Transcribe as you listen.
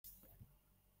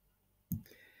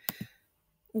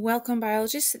Welcome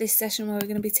biologists to this session where we're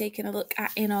going to be taking a look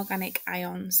at inorganic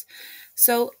ions.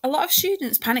 So a lot of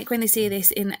students panic when they see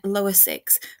this in lower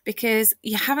six because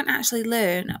you haven't actually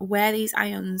learned where these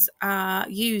ions are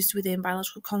used within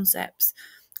biological concepts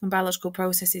and biological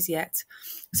processes yet.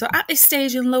 So at this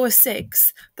stage in lower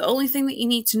six, the only thing that you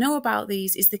need to know about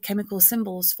these is the chemical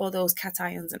symbols for those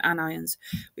cations and anions,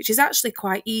 which is actually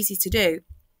quite easy to do,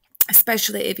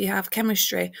 especially if you have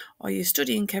chemistry or you're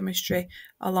studying chemistry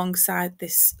alongside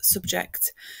this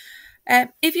subject.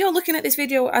 If you're looking at this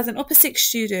video as an upper six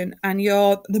student and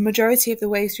you're the majority of the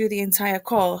way through the entire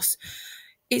course,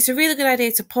 it's a really good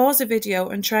idea to pause the video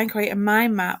and try and create a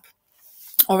mind map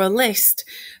or a list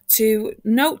to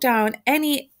note down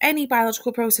any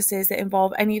biological processes that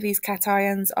involve any of these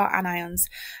cations or anions.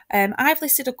 I've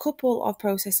listed a couple of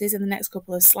processes in the next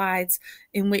couple of slides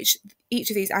in which each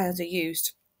of these ions are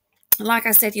used. Like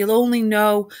I said, you'll only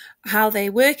know how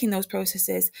they work in those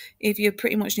processes if you're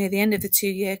pretty much near the end of the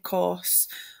 2-year course,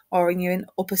 or when you're in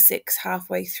upper six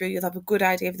halfway through. You'll have a good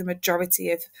idea of the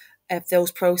majority of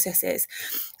those processes.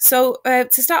 So to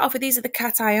start off with, these are the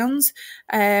cations.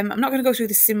 I'm not going to go through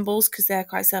the symbols because they're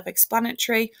quite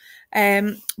self-explanatory,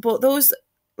 but those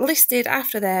listed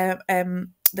after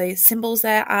the symbols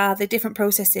there are the different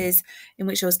processes in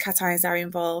which those cations are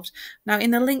involved. Now,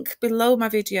 in the link below my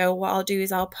video, what I'll do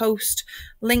is I'll post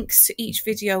links to each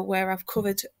video where I've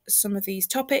covered some of these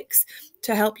topics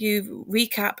to help you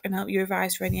recap and help you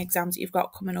revise for any exams that you've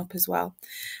got coming up as well.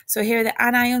 So here are the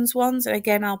anions ones, and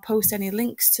again, I'll post any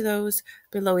links to those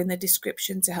below in the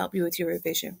description to help you with your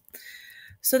revision.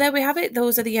 So there we have it.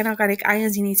 Those are the inorganic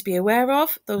ions you need to be aware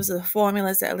of. Those are the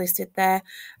formulas that are listed there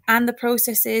and the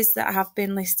processes that have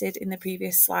been listed in the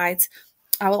previous slides.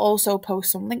 I will also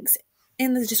post some links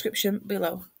in the description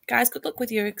below. Guys, good luck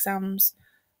with your exams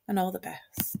and all the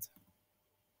best.